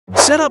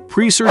Set up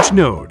Presearch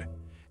Node.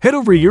 Head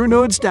over to your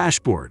node's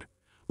dashboard.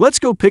 Let's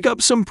go pick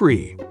up some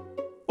pre.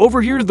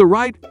 Over here to the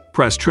right,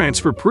 press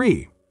Transfer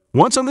Pre.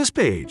 Once on this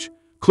page,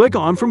 click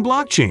on From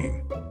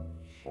Blockchain.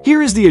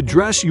 Here is the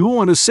address you will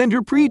want to send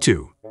your pre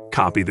to.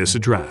 Copy this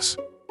address.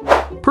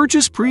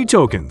 Purchase pre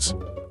tokens.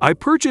 I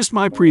purchased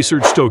my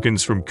Presearch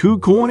tokens from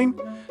KuCoin,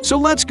 so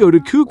let's go to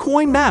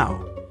KuCoin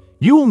now.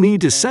 You will need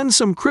to send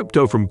some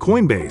crypto from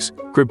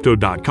Coinbase,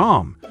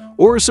 Crypto.com,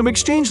 or some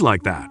exchange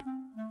like that.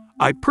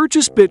 I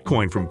purchased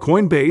Bitcoin from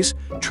Coinbase,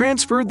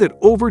 transferred that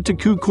over to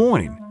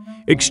KuCoin,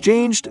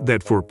 exchanged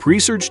that for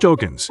Presearch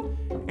tokens,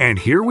 and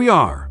here we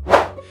are.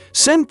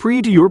 Send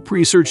pre to your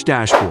Presearch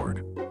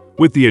dashboard.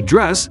 With the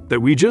address that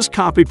we just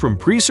copied from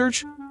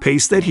Presearch,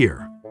 paste that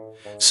here.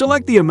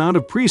 Select the amount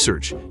of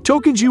Presearch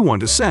tokens you want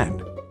to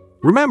send.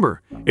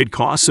 Remember, it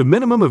costs a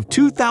minimum of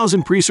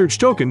 2,000 Presearch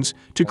tokens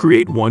to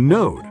create one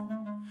node.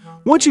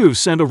 Once you have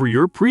sent over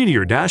your pre to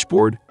your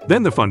dashboard,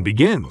 then the fun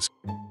begins.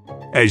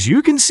 As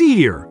you can see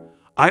here,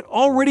 I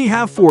already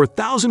have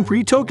 4,000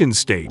 pre tokens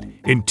staked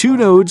in 2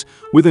 nodes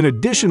with an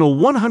additional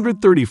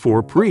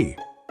 134 pre.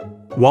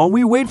 While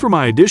we wait for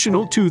my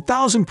additional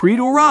 2,000 pre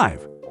to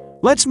arrive,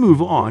 let's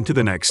move on to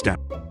the next step.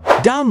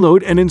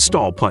 Download and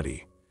install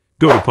Putty.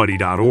 Go to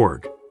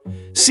putty.org.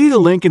 See the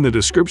link in the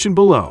description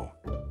below.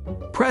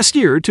 Press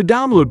here to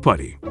download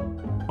Putty.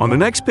 On the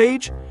next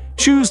page,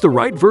 choose the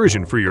right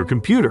version for your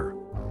computer.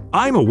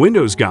 I'm a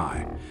Windows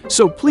guy,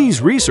 so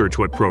please research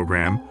what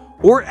program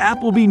or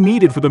app will be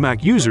needed for the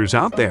Mac users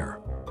out there.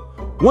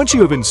 Once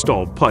you have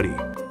installed Putty,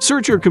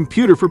 search your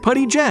computer for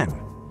Putty Gen.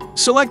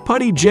 Select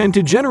Putty Gen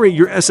to generate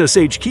your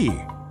SSH key.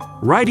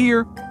 Right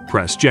here,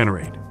 press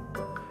Generate.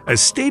 As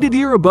stated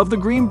here above the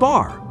green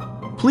bar,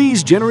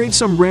 please generate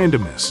some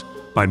randomness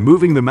by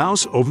moving the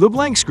mouse over the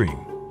blank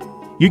screen.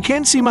 You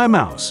can't see my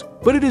mouse,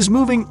 but it is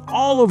moving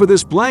all over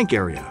this blank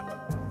area.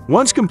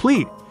 Once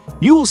complete,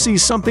 you will see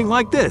something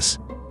like this.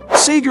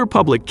 Save your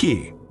public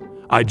key.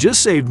 I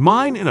just saved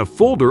mine in a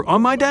folder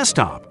on my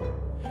desktop.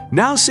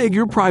 Now save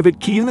your private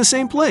key in the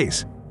same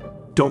place.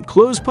 Don't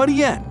close Putty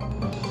yet.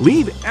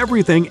 Leave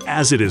everything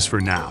as it is for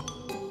now.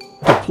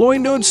 Deploy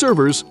node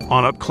servers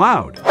on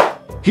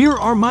UpCloud. Here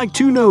are my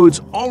 2 nodes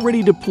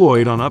already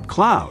deployed on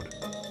UpCloud.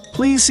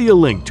 Please see a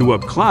link to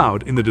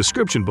UpCloud in the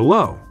description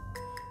below.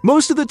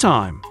 Most of the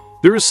time,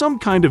 there is some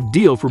kind of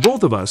deal for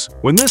both of us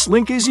when this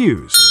link is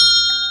used.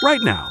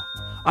 Right now,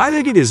 I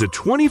think it is a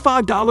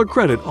 $25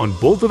 credit on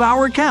both of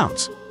our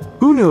accounts.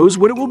 Who knows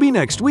what it will be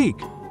next week?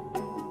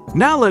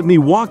 Now let me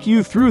walk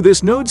you through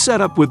this node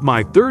setup with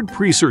my 3rd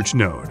Presearch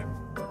node.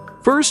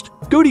 First,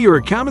 go to your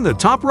account in the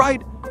top right,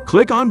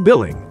 click on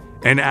Billing,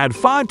 and add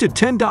 $5 to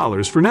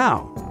 $10 for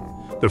now.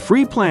 The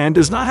free plan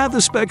does not have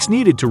the specs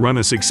needed to run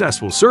a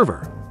successful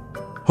server.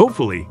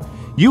 Hopefully,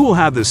 you will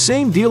have the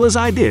same deal as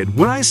I did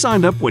when I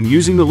signed up when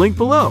using the link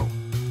below.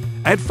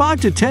 Add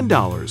 $5 to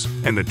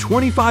 $10 and the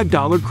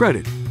 $25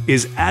 credit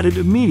is added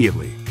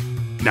immediately.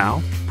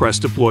 Now, press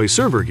Deploy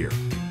Server here.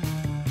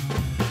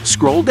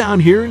 Scroll down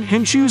here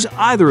and choose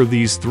either of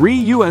these 3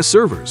 US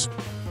servers.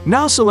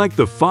 Now select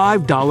the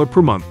 $5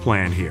 per month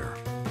plan here.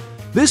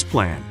 This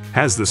plan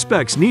has the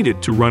specs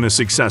needed to run a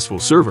successful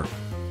server.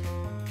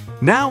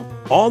 Now,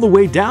 all the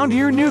way down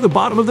here near the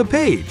bottom of the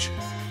page,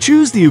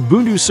 choose the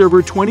Ubuntu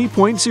Server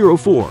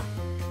 20.04.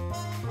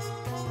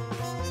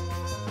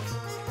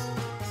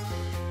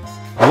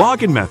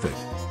 Login method.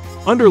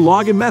 Under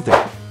Login method,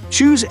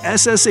 choose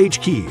SSH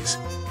Keys.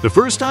 The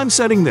first time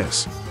setting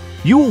this,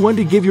 you will want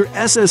to give your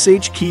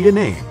SSH key a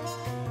name.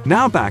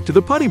 Now back to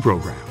the Putty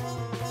program.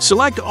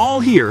 Select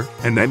all here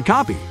and then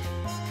copy.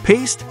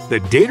 Paste the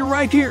data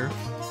right here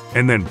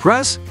and then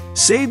press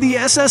Save the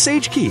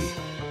SSH key.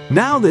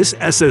 Now this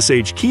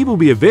SSH key will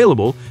be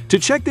available to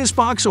check this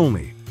box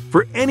only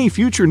for any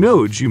future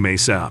nodes you may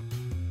set up.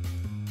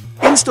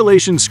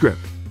 Installation script.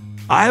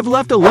 I have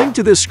left a link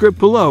to this script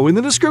below in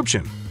the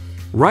description.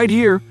 Right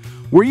here,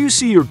 where you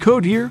see your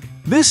code here,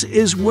 this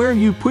is where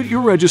you put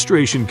your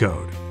registration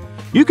code.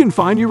 You can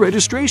find your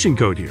registration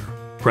code here.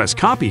 Press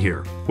Copy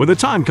here when the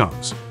time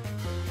comes.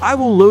 I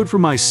will load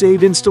from my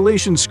saved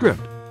installation script,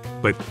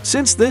 but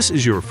since this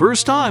is your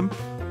first time,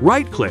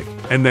 right-click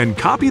and then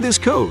copy this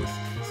code.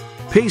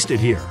 Paste it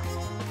here.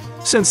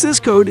 Since this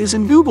code is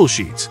in Google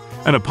Sheets,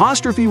 an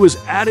apostrophe was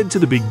added to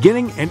the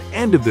beginning and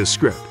end of this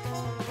script.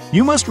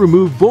 You must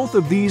remove both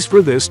of these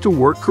for this to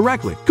work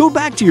correctly. Go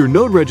back to your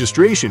node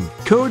registration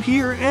code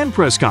here and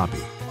press Copy.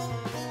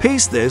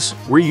 Paste this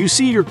where you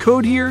see your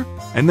code here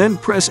and then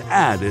press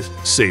Add as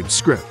Saved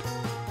Script.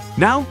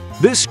 Now,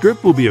 this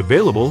script will be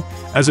available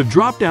as a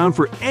drop-down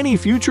for any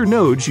future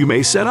nodes you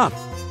may set up.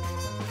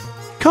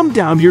 Come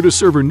down here to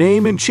server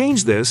name and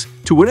change this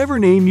to whatever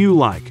name you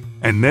like,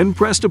 and then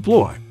press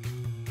Deploy.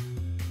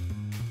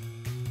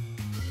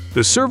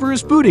 The server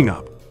is booting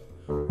up.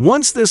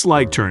 Once this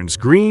light turns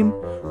green,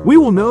 we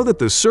will know that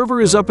the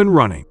server is up and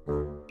running.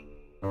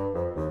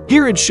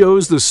 Here it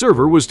shows the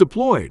server was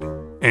deployed,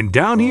 and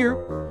down here,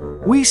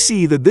 we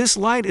see that this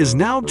light is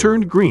now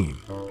turned green.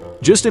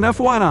 Just an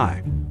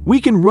FYI, we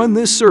can run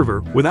this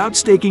server without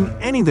staking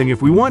anything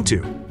if we want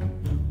to.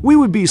 we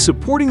would be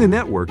supporting the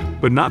network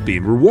but not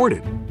being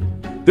rewarded.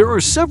 There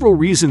are several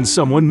reasons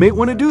someone may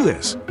want to do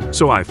this,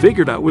 so I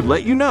figured I would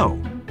let you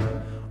know.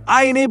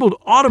 I enabled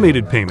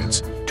automated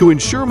payments to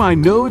ensure my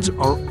nodes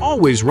are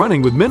always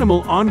running with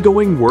minimal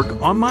ongoing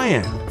work on my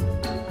end.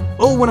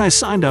 Oh, when I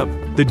signed up,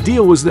 the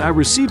deal was that I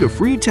received a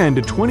free $10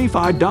 to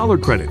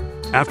 $25 credit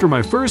after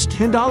my first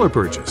 $10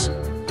 purchase.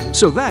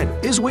 So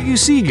that is what you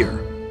see here.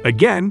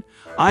 Again,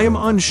 I am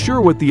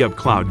unsure what the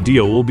UpCloud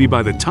deal will be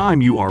by the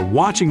time you are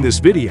watching this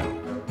video.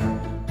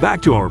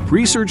 Back to our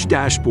Presearch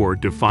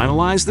dashboard to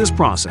finalize this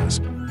process.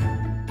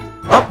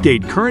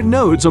 Update current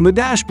nodes on the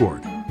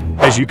dashboard.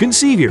 As you can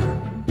see here,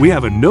 we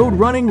have a node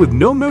running with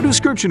no node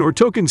description or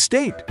token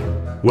state.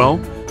 Well,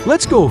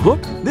 let's go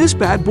hook this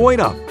bad boy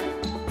up.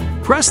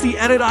 Press the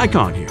edit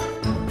icon here.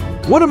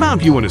 What amount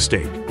do you want to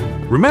stake?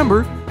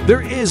 Remember,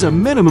 there is a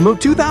minimum of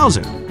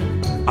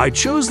 2,000. I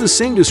chose the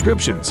same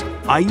descriptions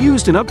I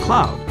used in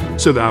UpCloud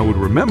so that I would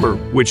remember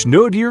which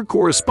node year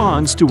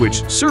corresponds to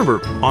which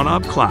server on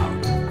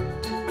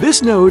UpCloud.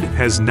 This node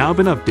has now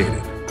been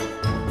updated.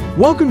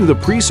 Welcome to the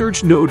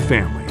Presearch node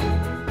family.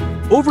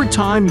 Over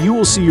time, you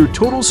will see your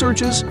total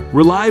searches,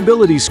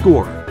 reliability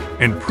score,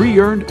 and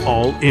pre-earned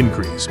all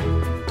increase.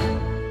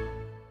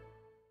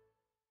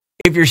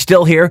 If you're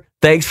still here,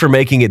 thanks for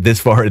making it this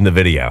far in the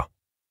video.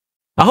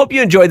 I hope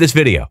you enjoyed this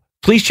video.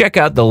 Please check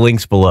out the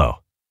links below.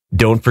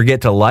 Don't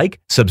forget to like,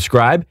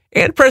 subscribe,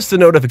 and press the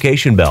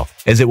notification bell,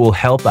 as it will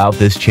help out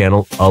this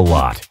channel a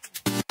lot.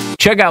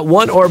 Check out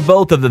one or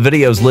both of the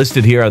videos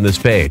listed here on this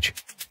page.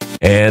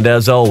 And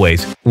as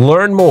always,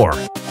 learn more,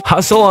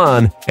 hustle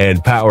on,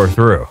 and power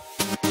through.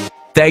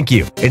 Thank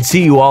you, and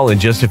see you all in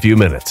just a few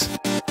minutes.